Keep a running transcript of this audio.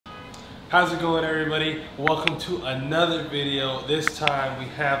How's it going, everybody? Welcome to another video. This time we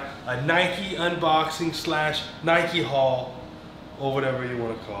have a Nike unboxing slash Nike haul, or whatever you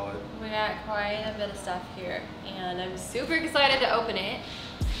want to call it. We got quite a bit of stuff here, and I'm super excited to open it.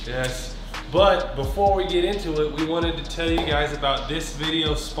 Yes, but before we get into it, we wanted to tell you guys about this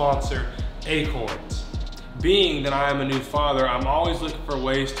video sponsor, Acorns. Being that I am a new father, I'm always looking for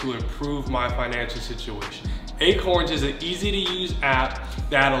ways to improve my financial situation. Acorns is an easy to use app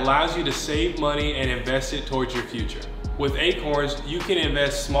that allows you to save money and invest it towards your future. With Acorns, you can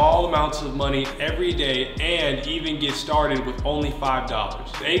invest small amounts of money every day and even get started with only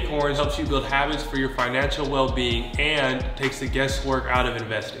 $5. Acorns helps you build habits for your financial well-being and takes the guesswork out of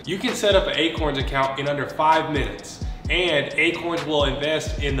investing. You can set up an Acorns account in under 5 minutes, and Acorns will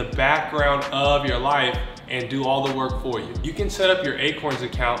invest in the background of your life and do all the work for you. You can set up your Acorns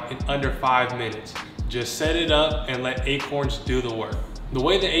account in under 5 minutes. Just set it up and let Acorns do the work. The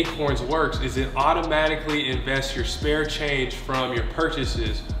way the Acorns works is it automatically invests your spare change from your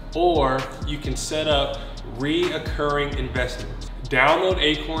purchases, or you can set up reoccurring investments. Download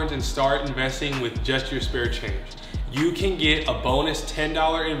Acorns and start investing with just your spare change. You can get a bonus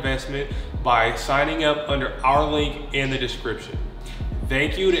 $10 investment by signing up under our link in the description.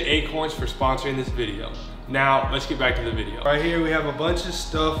 Thank you to Acorns for sponsoring this video. Now, let's get back to the video. Right here we have a bunch of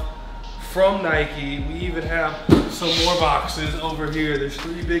stuff from Nike. We even have some more boxes over here. There's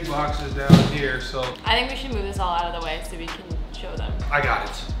 3 big boxes down here, so. I think we should move this all out of the way so we can show them. I got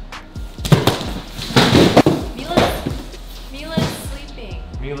it. Mila's sleeping.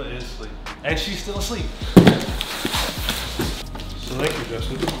 Mila is asleep. And she's still asleep. So thank you,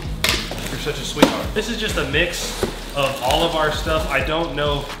 Justin. You're such a sweetheart. This is just a mix of all of our stuff. I don't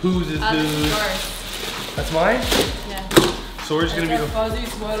know whose is whose. Yours. That's mine? Yeah. So we're just gonna be the fuzzy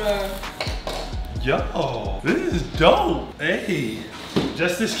sweater. Yo, this is dope. Hey,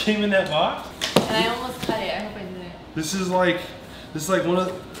 just this came in that box? And I almost cut it. I hope I didn't. This is like one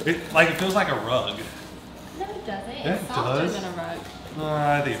of it feels like a rug. No, it doesn't. Yeah, It's it softer does. than a rug.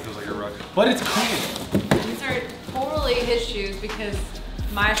 I think it feels like a rug, but it's cool. These are totally his shoes because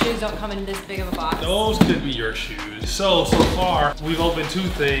my shoes don't come in this big of a box. Those could be your shoes. So far, we've opened 2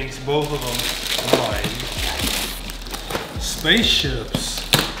 things, both of them mine. Spaceships.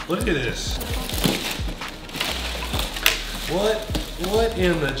 Look at this. What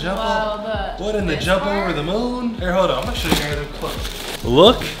in the jump? What in the jump over the moon? Here, hold on. I'm gonna show you guys up close.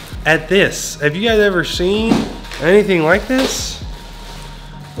 Look at this. Have you guys ever seen anything like this?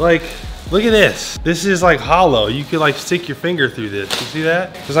 Like, look at this. This is like hollow. You could like stick your finger through this. You see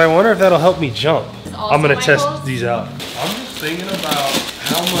that? Because I wonder if that'll help me jump. I'm gonna test these out. I'm just thinking about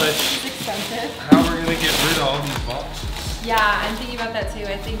how much. It's expensive. How we're gonna get rid of all these boxes. Yeah, I'm thinking about that too.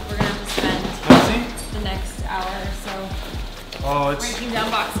 I think we're gonna have to spend the next hour or so breaking down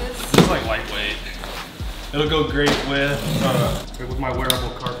boxes. This is like lightweight. It'll go great with my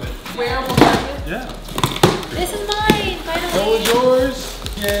wearable carpet. Wearable carpet? Yeah. This is mine, finally. That was yours?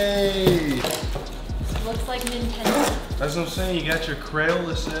 Yay. Looks like Nintendo. That's what I'm saying. You got your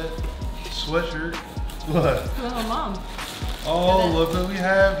Crayola set sweatshirt. What? Oh, Mom. Oh, look what we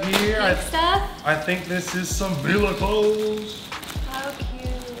have here. I think this is some Mila clothes. How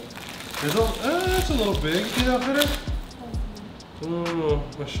cute. It's a little big. See that fitter? Oh,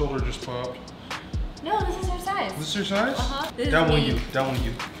 my shoulder just popped. No, this is her size. This is your size? Uh-huh. Down one you. Down one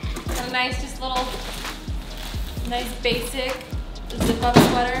you. Got a nice, just little, nice basic zip-up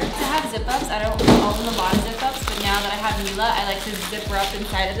sweater. To have zip-ups, I don't call them a lot of zip-ups, but now that I have Mila, I like to zip her up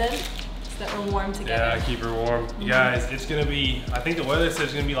inside of them so that we're warm together. Yeah, keep her warm. You guys, it's gonna be, I think the weather said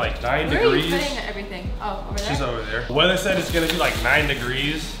it's gonna be like 9 Where degrees. Where are you putting everything? Oh, over there? She's over there. The weather said it's gonna be like 9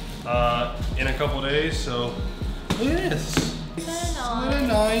 degrees in a couple days, so look at this. What a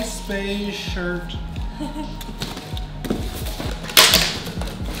nice space shirt.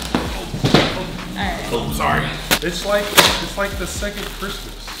 Alright. Oh, sorry. It's like the second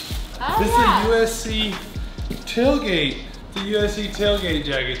Christmas. Oh, This is a USC tailgate. It's a USC tailgate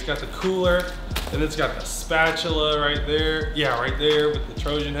jacket. It's got the cooler, and it's got the spatula right there. Yeah, right there with the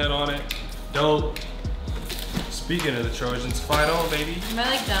Trojan head on it. Dope. Speaking of the Trojans, fight on, baby. Am I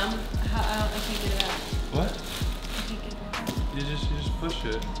like dumb? I can't get it out. What? I can't get it out. You just push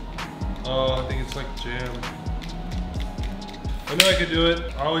it. Oh, I think it's like jam. I knew I could do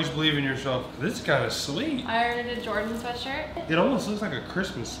it. Always believe in yourself. This is kind of sweet. I ordered a Jordan sweatshirt. It almost looks like a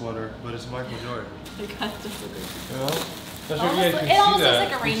Christmas sweater, but it's Michael Jordan. It kind of does look good. You know? That's It almost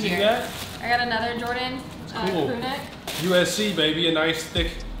looks like a reindeer. I got another Jordan crew neck. USC, baby. A nice,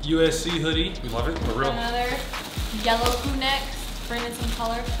 thick USC hoodie. We love it. For real. Another yellow crew neck. Bring in some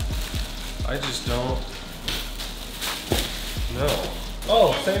color. I just don't know.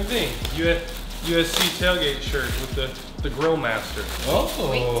 Oh, same thing. USC tailgate shirt with the grill master.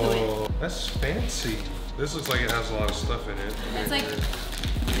 Oh, that's fancy. This looks like it has a lot of stuff in it. It's like,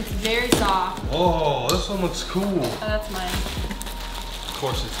 it's very soft. Oh, this one looks cool. Oh, that's mine. Of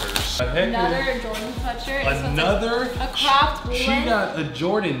course it's hers. Another Jordan sweatshirt. Another? A cropped blue She one. got a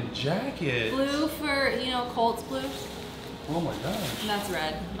Jordan jacket. Blue for, you know, Colts blue. Oh my gosh. And that's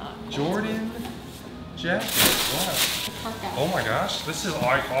red, not Colts Jordan blue. jacket. Wow. Parka. Oh my gosh. This is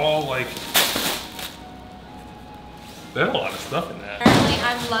like all like. There's a lot of stuff in that. Apparently,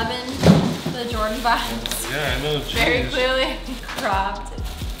 I'm loving the Jordan vibes. Yeah, I know. Very clearly cropped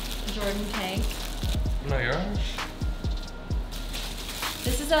Jordan tank. Oh my gosh.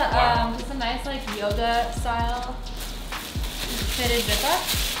 This is a just a nice like yoga style fitted zip up.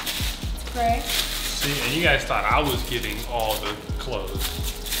 It's gray. See, and you guys thought I was getting all the clothes.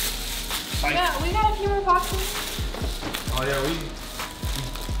 We got a few more boxes. Oh yeah, we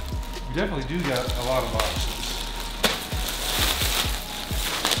definitely do got a lot of boxes.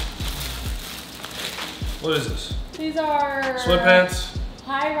 What is this? These are Sweatpants?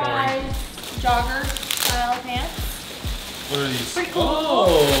 high-rise jogger style pants. What are these? Pretty cool.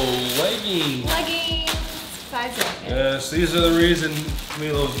 Oh, leggings. Leggings. Size jacket. Yes, these are the reason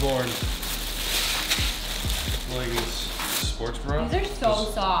Milo was born. Leggings. Sports bra? These are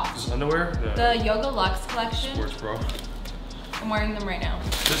so soft. This underwear? No. The Yoga Luxe collection. Sports bra. I'm wearing them right now.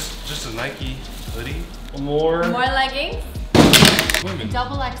 Just a Nike hoodie. More leggings. women.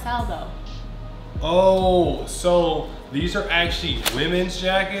 Double XL though. Oh, so these are actually women's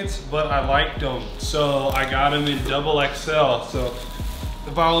jackets, but I liked them, so I got them in double XL. So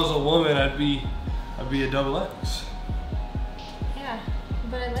if I was a woman, I'd be a double X. Yeah,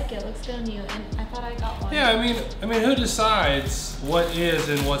 but I like it. It looks good on you, and I thought I got one. Yeah, I mean, who decides what is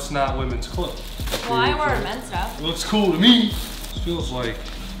and what's not women's clothes? Well, I wear men's stuff. It looks cool to me. It feels like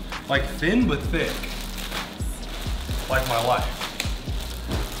thin but thick, like my life.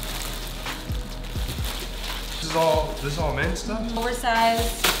 This is all men's stuff?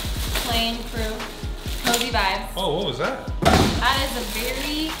 Oversized, plain crew, cozy vibes. Oh, what was that? That is a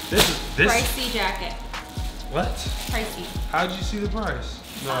very pricey jacket. What? Pricey. How'd you see the price?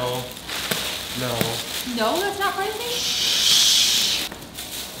 No. No, that's not pricey?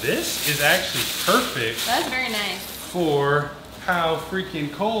 This is actually perfect. That's very nice. For how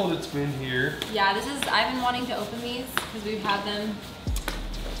freaking cold it's been here. Yeah, I've been wanting to open these because we've had them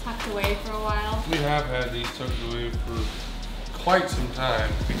tucked away for a while. We have had these tucked away for quite some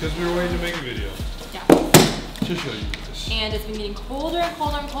time because we were waiting to make a video. Yeah. To show you this. And it's been getting colder and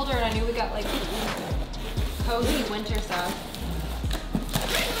colder and colder, and I knew we got like cozy winter stuff.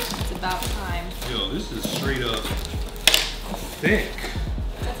 It's about time. Yo, this is straight up thick.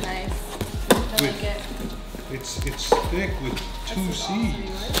 That's nice. I like it. It's thick with two C's.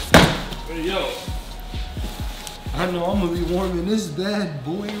 Hey, yo. I know I'm gonna be warm in this bad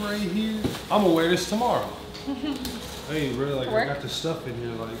boy right here. I'm gonna wear this tomorrow. Hey, really, like I got the stuff in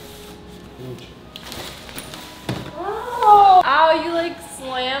here, like. Oh! Ow! You like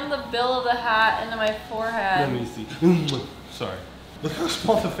slammed the bill of the hat into my forehead. Let me see. Sorry. Look how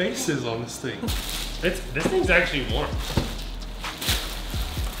small the face is on this thing. This thing's actually warm.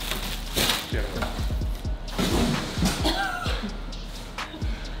 Yeah.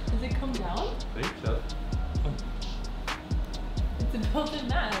 Does it come down? I think so. It's a built-in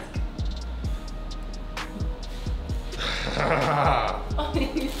mask. Oh, you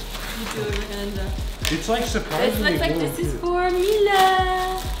do it with Ninja. It's like surprisingly This looks like warm, this is too. for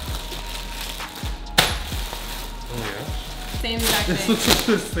Mila. Oh yeah. Same exact This thing. looks like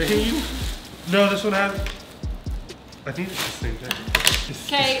the same. No, this one has. I think it's the same jacket.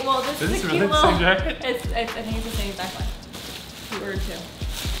 Okay, well this is a really cute the little. same jacket? I think it's the same exact one. You ordered two.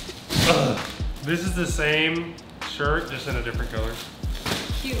 This is the same shirt, just in a different color.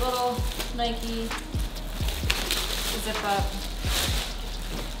 Cute little Nike zip up.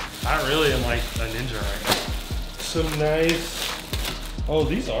 I really am like a ninja right now. Some nice. Oh,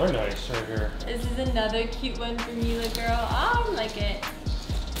 these are nice right here. This is another cute one for Mila girl. Oh, I like it.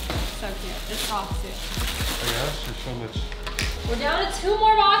 So cute. It's soft too. Oh my gosh, there's so much. We're down to 2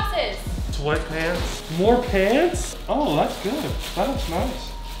 more boxes. Sweatpants. More pants? Oh, that's good. That looks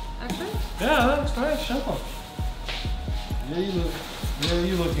nice. Actually? Yeah, that looks nice. Show them. Yeah,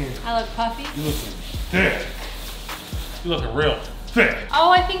 you looking. I look puffy. You looking thick. You looking real thick.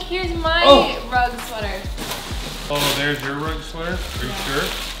 Oh, I think here's my rug sweater. Oh, there's your rug sweater? Are you sure?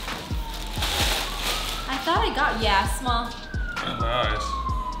 I thought I got, small. Nice.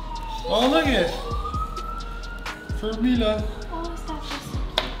 Oh, look at it. For Mila. Oh, stop this.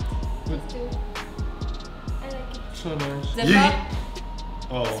 Let's do it. I like it. So nice. Zip up.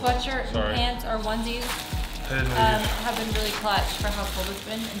 sweatshirt and pants or onesies have been really clutch for how cold it's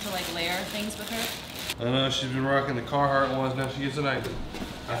been, and to like layer things with her. I know she's been rocking the Carhartt ones, now she gets a night.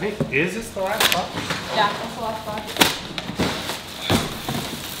 I think, is this the last box? Yeah, that's the last box.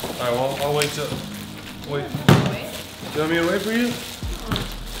 Alright, well, I'll wait till, wait. You want me to wait for you?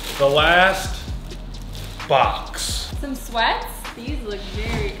 The last box. Some sweats. These look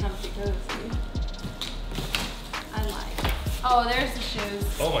very comfy cozy. I like. Oh, there's the shoes.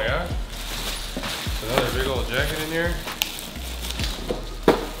 Oh my god. Another big old jacket in here.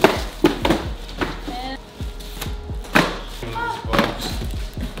 And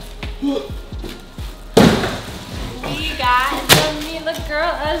we got the Mila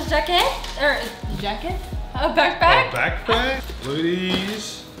girl jacket. Or jacket? A backpack? A backpack? Look at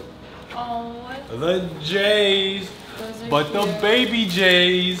these. Oh, the J's. But cute. the baby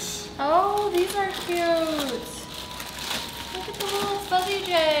J's. Oh, these are cute. Look at the little fuzzy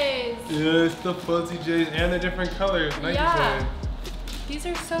J's. Yes, the fuzzy J's and the different colors. Nice design. These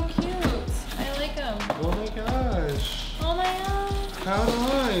are so cute. I like them. Oh my gosh. Oh my gosh. How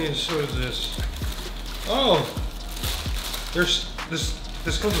nice. What is this? Oh, there's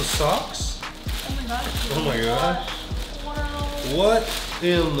this comes with socks. Oh my gosh. Oh my gosh. Wow. What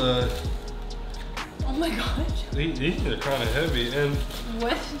in the? Oh my gosh. These are kind of heavy, and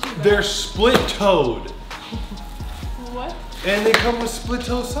what did you buy? they're split-toed. What? And they come with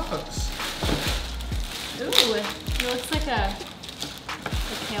split-toe socks. Ooh, it looks like a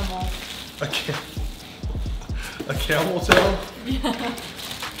camel. A camel toe? Yeah.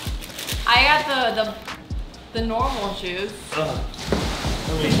 I got the normal shoes. The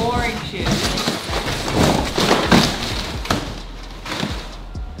boring shoes.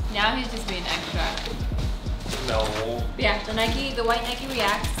 Now he's just being extra. No. Yeah, the white Nike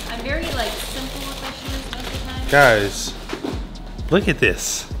Reacts. I'm very like simple with my shoes most of the time. Guys, look at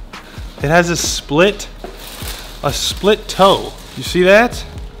this. It has a split toe. You see that?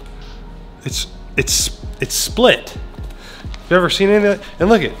 It's split. You ever seen any of that? And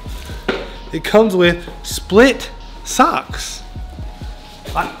look it comes with split socks.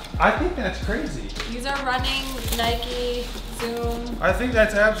 I think that's crazy. These are running Nike Zoom. I think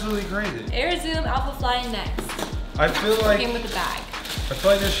that's absolutely crazy. Air Zoom Alpha Fly next. I feel like came with a bag. I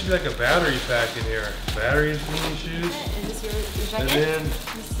feel like there should be like a battery pack in here. Batteries in these shoes. Is this your jacket? And then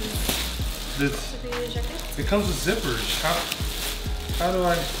this your jacket? It comes with zippers. How do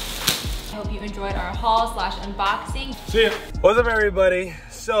I hope you enjoyed our haul / unboxing. See ya. What's up, everybody?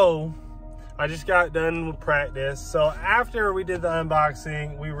 So I just got done with practice. So after we did the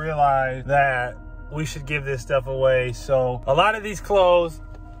unboxing, we realized that we should give this stuff away. So a lot of these clothes,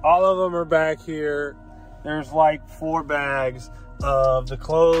 all of them are back here. There's like 4 bags of the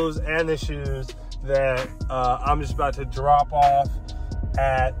clothes and the shoes that I'm just about to drop off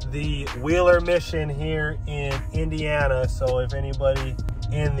at the Wheeler Mission here in Indiana. So if anybody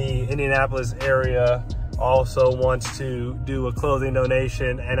in the Indianapolis area also wants to do a clothing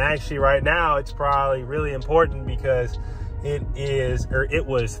donation, and actually right now it's probably really important because it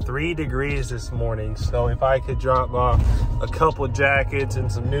was 3 degrees this morning. So if I could drop off a couple jackets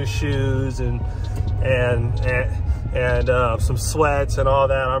and some new shoes and some sweats and all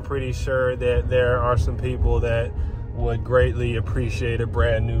that, I'm pretty sure that there are some people that would greatly appreciate a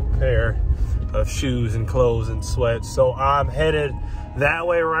brand new pair of shoes and clothes and sweats. So I'm headed that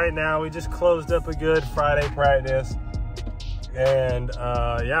way right now. We just closed up a good Friday practice, and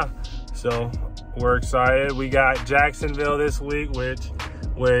yeah, so we're excited. We got Jacksonville this week,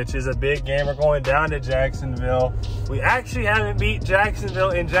 which is a big game. We're going down to Jacksonville. We actually haven't beat Jacksonville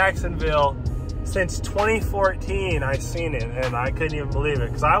in Jacksonville since 2014. I've seen it and I couldn't even believe it,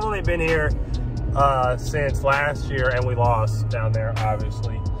 because I've only been here since last year, and we lost down there,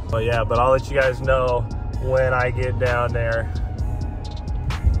 obviously. But yeah, but I'll let you guys know when I get down there.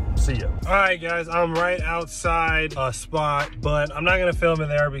 See ya. All right, guys, I'm right outside a spot, but I'm not gonna film it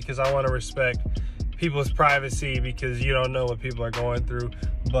there because I want to respect people's privacy, because you don't know what people are going through.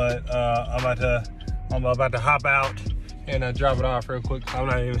 But I'm about to hop out and drop it off real quick. I'm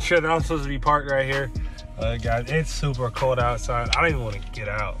not even sure that I'm supposed to be parked right here. Guys, it's super cold outside. I don't even want to get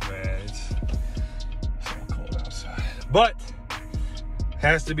out, man. It's so cold outside, but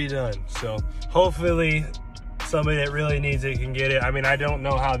has to be done. So hopefully somebody that really needs it can get it. I mean, I don't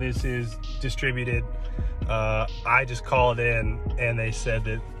know how this is distributed. I just called in and they said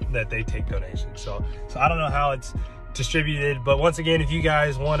that they take donations. So I don't know how it's distributed. But once again, if you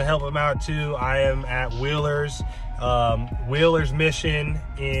guys want to help them out too, I am at Wheeler's Mission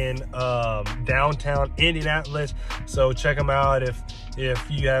in downtown Indianapolis. So check them out.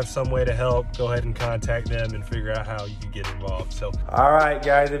 If you have some way to help, go ahead and contact them and figure out how you can get involved. So, all right,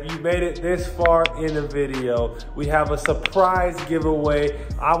 guys, if you made it this far in the video, we have a surprise giveaway.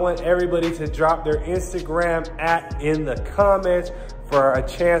 I want everybody to drop their Instagram in the comments for a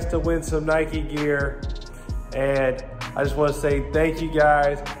chance to win some Nike gear. And I just want to say thank you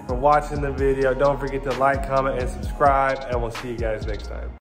guys for watching the video. Don't forget to like, comment, and subscribe, and we'll see you guys next time.